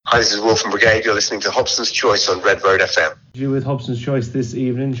Hi, this is Will from Brigade. You're listening to Hobson's Choice on Redroad FM. You with Hobson's Choice this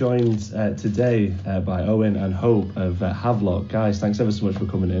evening, joined today by Owen and Hope of Havelocke. Guys, thanks ever so much for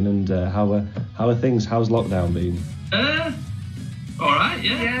coming in. And how are things? How's lockdown been? All right,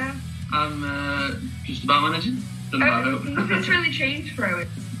 yeah. Yeah. I'm just about managing. Nothing's really changed for Owen.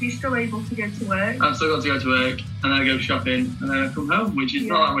 He's still able to go to work. I've still got to go to work, and then I go shopping, and then I come home, which is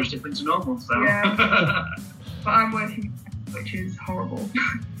not that much different to normal. So. Yeah. But I'm working, which is horrible.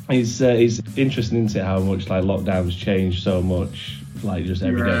 It's interesting, isn't it, how much like lockdowns changed so much, like just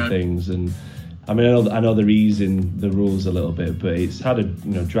everyday things. And I mean, I know they're easing the rules a little bit, but it's had a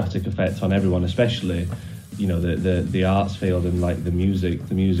drastic effect on everyone, especially the arts field and like the music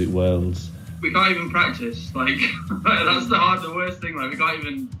worlds. We can't even practice. Like that's the worst thing. Like we can't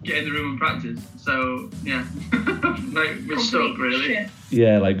even get in the room and practice. So yeah, like we're stuck really. Shit.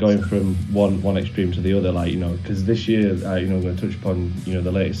 Yeah, like going from one extreme to the other. Like because this year, I'm going to touch upon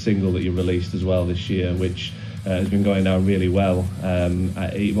the latest single that you released as well this year, which has been going down really well.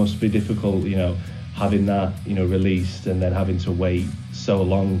 It must be difficult, having that released and then having to wait so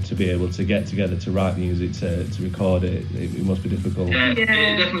long to be able to get together to write music to record it. It must be difficult. Yeah. It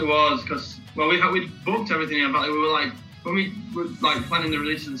definitely was because. Well, we booked everything. In fact, we were like, when we were like planning the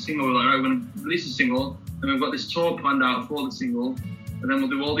release of the single, we were like, right, we're going to release the single, and we've got this tour planned out for the single, and then we'll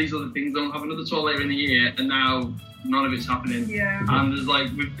do all these other things. Then we'll have another tour later in the year, and now none of it's happening. Yeah. And there's like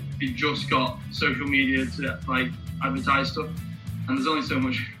we've just got social media to like advertise stuff, and there's only so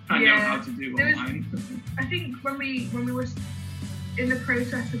much I know how to do online. I think when we were in the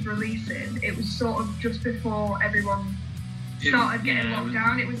process of releasing, it was sort of just before everyone started getting locked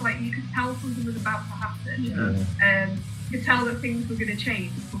down. It was like you could tell something was about to happen. Yeah. You could tell that things were going to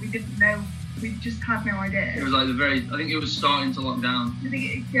change, but we didn't know. We just had no idea. It was like I think it was starting to lock down. I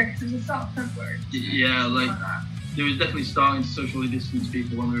think because it was the start of February. Yeah, like that. It was definitely starting to socially distance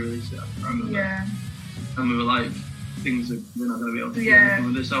people when we released it. I remember. Yeah. And we were like, we're not going to be able to do anything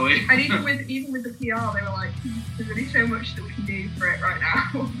with this, are we? And even with the PR, they were like, there's only so much that we can do for it right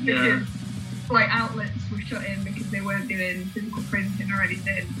now. Because like outlets were shut in because they weren't doing physical printing or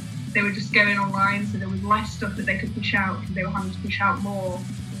anything. They were just going online, so there was less stuff that they could push out because they were having to push out more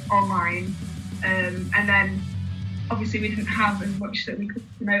online. And then obviously we didn't have as much that we could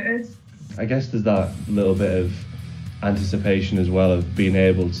promote us. I guess there's that little bit of anticipation as well of being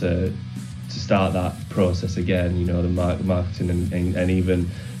able to start that process again, the marketing and even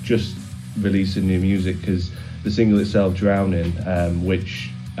just releasing new music, because the single itself, Drowning,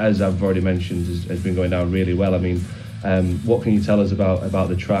 which, as I've already mentioned, has been going down really well. I mean, what can you tell us about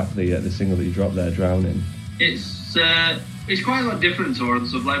the track, the single that you dropped there, Drowning? It's quite a lot different to other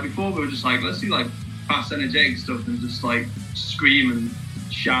stuff. Like before, we were just like, let's do like fast, energetic stuff and just like scream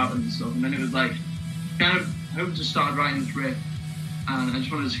and shout and stuff. And then it was like, kind of, Hope just started writing this riff, and I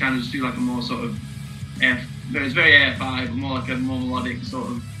just wanted to kind of just do like a more sort of it's very AFI, but more like a more melodic sort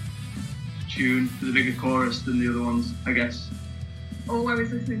of tune with a bigger chorus than the other ones, I guess. All I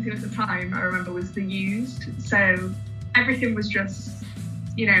was listening to at the time, I remember, was The Used. So everything was just,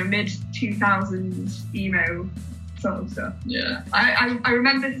 mid-2000s emo sort of stuff. Yeah. I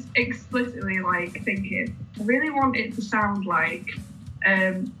remember explicitly like thinking, I really want it to sound like,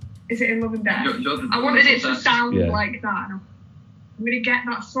 is it In Love and Death? I wanted it to sound like that. And I'm going to get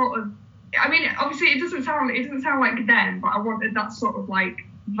that sort of, I mean, obviously it doesn't sound like them, but I wanted that sort of like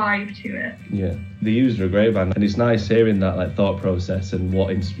vibe to it. Yeah, The Used are a great band, and it's nice hearing that like thought process and what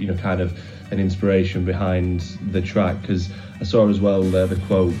kind of an inspiration behind the track, because I saw as well the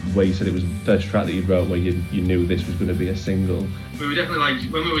quote where you said it was the first track that you wrote where you knew this was going to be a single. We were definitely like,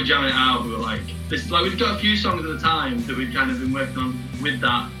 when we were jamming it out, we were like, we'd got a few songs at the time that we'd kind of been working on with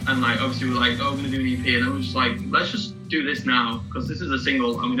that, and like obviously we were like, we're going to do an EP, and then we were just like, let's just do this now because this is a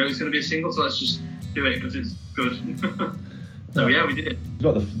single and we know it's going to be a single, so let's just do it because it's good. So yeah, we did it. You've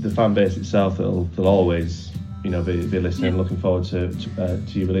got the fan base itself that'll always, be listening, looking forward to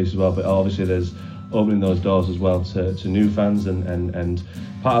your release as well. But obviously there's opening those doors as well to new fans, and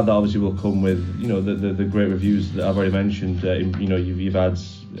part of that obviously will come with the great reviews that I've already mentioned. You've had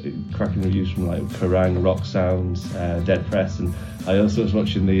cracking reviews from like Kerrang, Rock Sounds, Dead Press, and I also was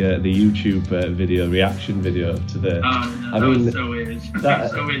watching the YouTube reaction video to the. That was so weird.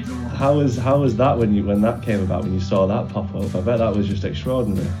 So weird to watch. How was that when that came about, when you saw that pop up? I bet that was just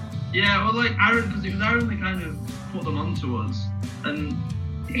extraordinary. Yeah, well, like Aaron, because it was Aaron that kind of put them onto us, and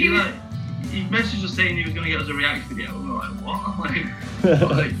he messaged us saying he was going to get us a React video. And we were like, what?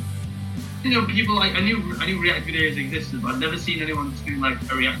 Like, people like I knew React videos existed, but I'd never seen anyone do like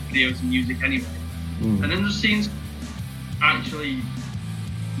a React video to music anyway. And then just seeing actually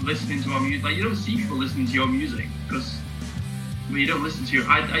listening to our music, like you don't see people listening to your music because where you don't listen to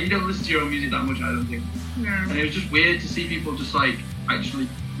your own music that much, I don't think. No. And it was just weird to see people just like actually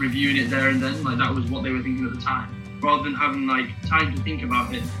reviewing it there and then, like that was what they were thinking at the time, rather than having like time to think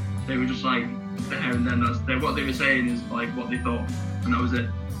about it. They were just like there and then. What they were saying is like what they thought, and that was it.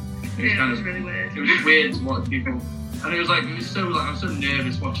 It was really weird. It was just weird to watch people, and I was so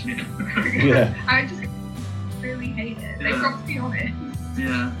nervous watching it. Yeah. I just really hate it. They've got to be honest.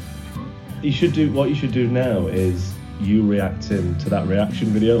 Yeah. What you should do now is you reacting to that reaction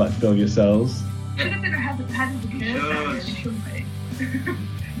video, like film yourselves. Should have been ahead of the curve, shouldn't they?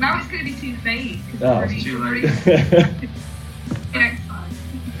 Now it's going to be too vague. It's too late. Next time.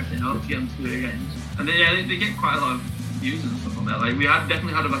 I'll get them to do it again. And then, they get quite a lot of views and stuff on there. Like we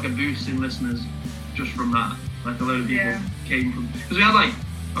definitely had like a boost in listeners just from that. Like a load of people came from, because we had like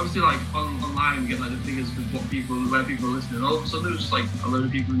obviously like online we get like the figures of where people are listening. All of a sudden there was just like a load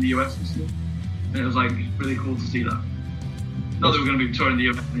of people in the US listening, and it was like really cool to see that. Not that we're going to be touring the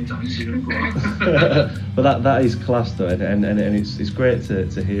US anytime soon, but that is class though, and it's great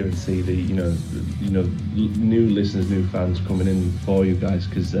to hear and see the new listeners, new fans coming in for you guys,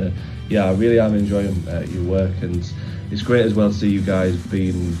 because I really am enjoying your work, and it's great as well to see you guys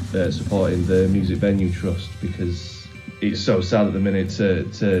being supporting the Music Venue Trust, because it's so sad at the minute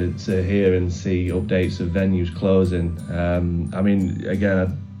to hear and see updates of venues closing. I mean,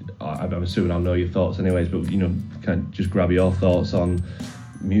 again, I'm assuming I'll know your thoughts anyways, but kind of just grab your thoughts on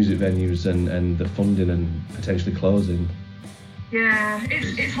music venues and the funding and potentially closing. Yeah,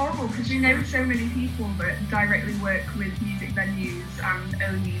 it's horrible because we know so many people that directly work with music venues and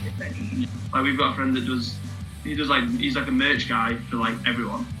own music venues. Like we've got a friend that he's like a merch guy for like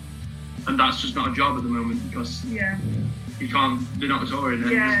everyone, and that's just not a job at the moment because they're not touring,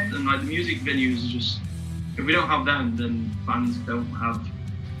 and like the music venues is just, if we don't have them, then bands don't have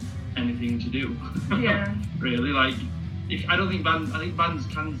anything to do. Yeah. Really, like I think bands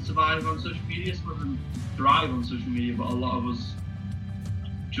can survive on social media, some of them thrive on social media, but a lot of us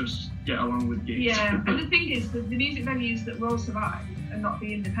just get along with gigs. Yeah, and the thing is that the music venues that will survive are not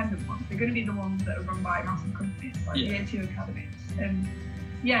the independent ones. They're going to be the ones that are run by massive companies like Year 2 academies. And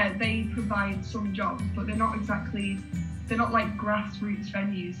they provide some jobs, but they're not like grassroots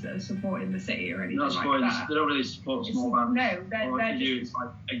venues that are supporting the city or anything like that. They don't really support small bands. No, they're just, it's like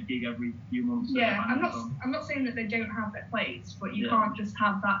a gig every few months. Yeah, I'm not saying that they don't have their place, but you can't just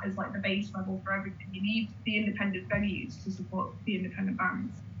have that as like the base level for everything. You need the independent venues to support the independent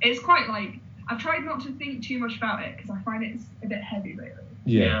bands. It's quite like, I've tried not to think too much about it because I find it's a bit heavy lately.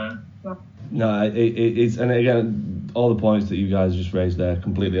 Yeah. No, it's, and again, all the points that you guys just raised there,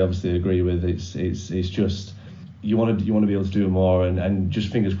 completely obviously agree with. It's just, you want to be able to do more, and just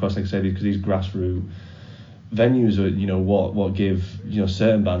fingers crossed, like I said, because these grassroots venues are what give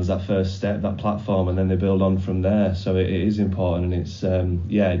certain bands that first step, that platform, and then they build on from there. So it is important, and it's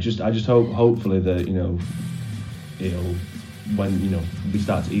I just hope hopefully that when we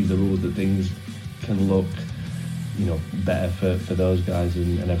start to ease the rules, that things can look better for those guys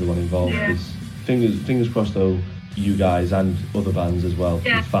and everyone involved. Because fingers crossed though, you guys and other bands as well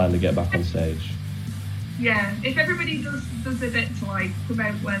can finally get back on stage. Yeah, if everybody does their bit to like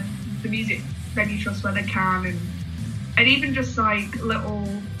promote when the Music Venue Trust where they can, and even just like little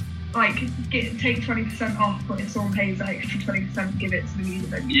like take 20% off, but if someone pays that extra 20%, give it to the music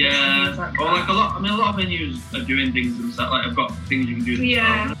venue. Yeah, or like a lot of venues are doing things themselves. Like I've got things you can do.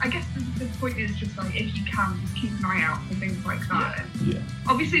 Yeah, I guess the point is just like if you can, just keep an eye out for things like that. Yeah.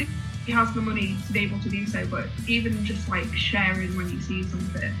 Obviously, he has the money to be able to do so, but even just like sharing when you see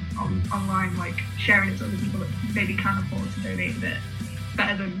something online, like sharing it to other people that maybe can afford to donate a bit,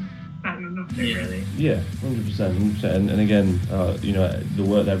 better than nothing, really. Yeah, 100%. And again, the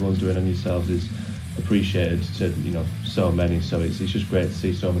work that everyone's doing on yourselves is appreciated to so many. So it's just great to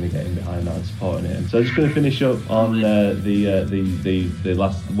see so many getting behind that and supporting it. And so I'm just going to finish up on the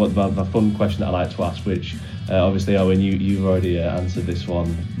last the fun question that I like to ask, which obviously Owen, you've already answered this one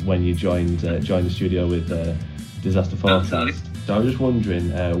when you joined the studio with Disaster Forecast. So I was just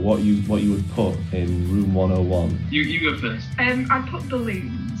wondering what you would put in room 101. You go first. I'd put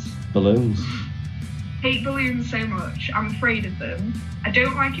balloons. Balloons. Hate balloons so much. I'm afraid of them. I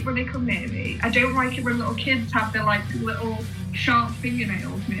don't like it when they come near me. I don't like it when little kids have their like little sharp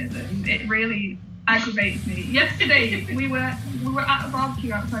fingernails near them. It really aggravates me. Yesterday we were at a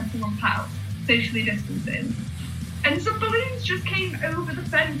barbecue outside someone's house, socially distancing, and some balloons just came over the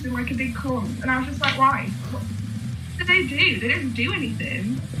fence in like a big clump, and I was just like, why? What do they do? They don't do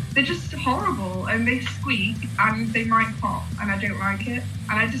anything. They're just horrible, and they squeak, and they might pop, and I don't like it,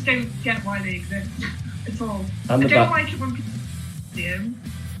 and I just don't get why they exist at all. I don't like it when people see them.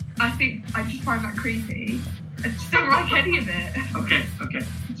 I just find that creepy. I just don't like any of it. Okay.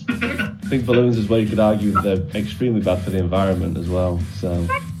 I think balloons as well, you could argue that they're extremely bad for the environment as well. So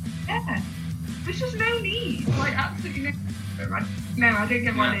yeah, there's just no need. Like absolutely no. No, I don't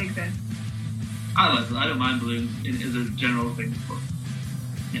get why they exist. I like them. I don't mind balloons as a general thing. But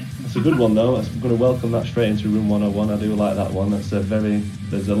yeah, it's a good one though. I'm going to welcome that straight into Room 101. I do like that one.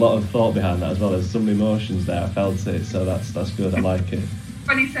 There's a lot of thought behind that as well. There's some emotions there. I felt it, so that's good. I like it.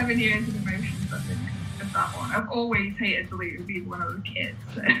 27 years of emotions, I think, of that one. I've always hated balloons, even when I was a kid.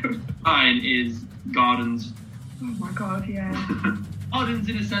 So. Mine is gardens. Oh my god, yeah. Gardens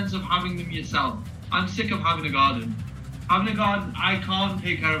in a sense of having them yourself. I'm sick of having a garden. Having a garden, I can't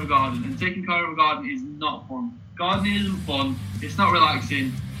take care of a garden, and taking care of a garden is not fun. Gardening isn't fun, it's not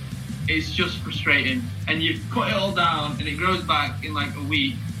relaxing, it's just frustrating. And you cut it all down and it grows back in like a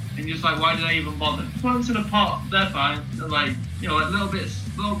week, and you're just like, why did I even bother? Plants in a pot, they're fine. They're like, you know, like little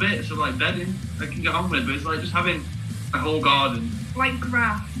bits of like bedding I can get on with, but it's like just having a whole garden. Like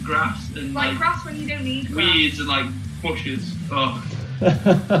grass. And like grass when you don't need grass. Weeds and like bushes. Oh.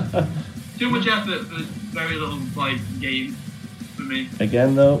 Too much effort for very little like gain for me.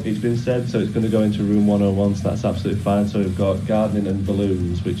 Again though, it's been said, so it's going to go into Room 101, so that's absolutely fine. So we've got gardening and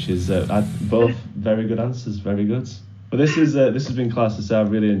balloons, which is both very good answers, very good. But this has been class to say.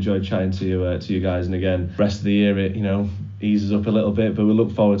 I've really enjoyed chatting to you guys, and again, rest of the year it eases up a little bit, but we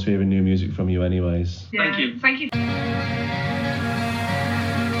look forward to hearing new music from you anyways. Yeah, thank you.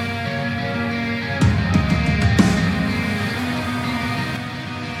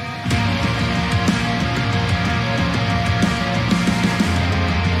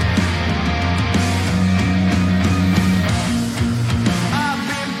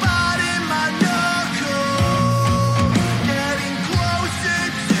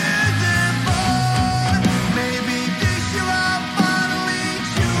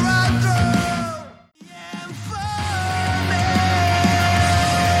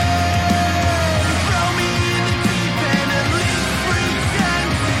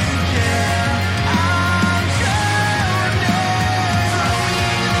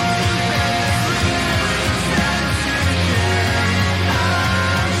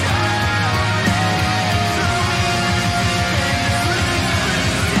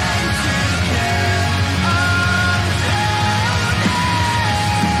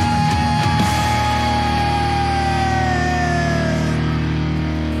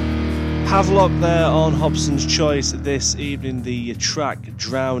 Havelocke there on Hobson's Choice this evening. The track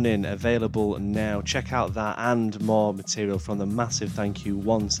Drowning available now. Check out that and more material from them. Massive thank you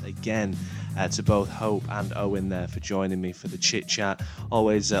once again to both Hope and Owen there for joining me for the chit chat.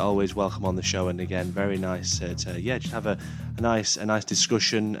 Always welcome on the show, and again very nice to just have a nice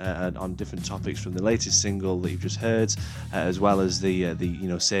discussion on different topics from the latest single that you've just heard, as well as the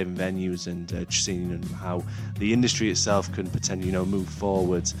saving venues and just seeing how the industry itself can potentially move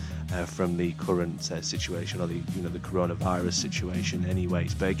forward from the current situation, or the coronavirus situation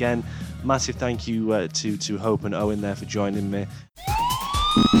anyways. But again, massive thank you to Hope and Owen there for joining me.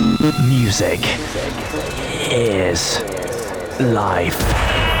 Music is life.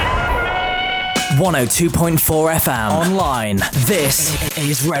 102.4 FM online. This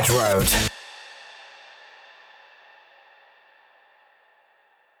is Redroad.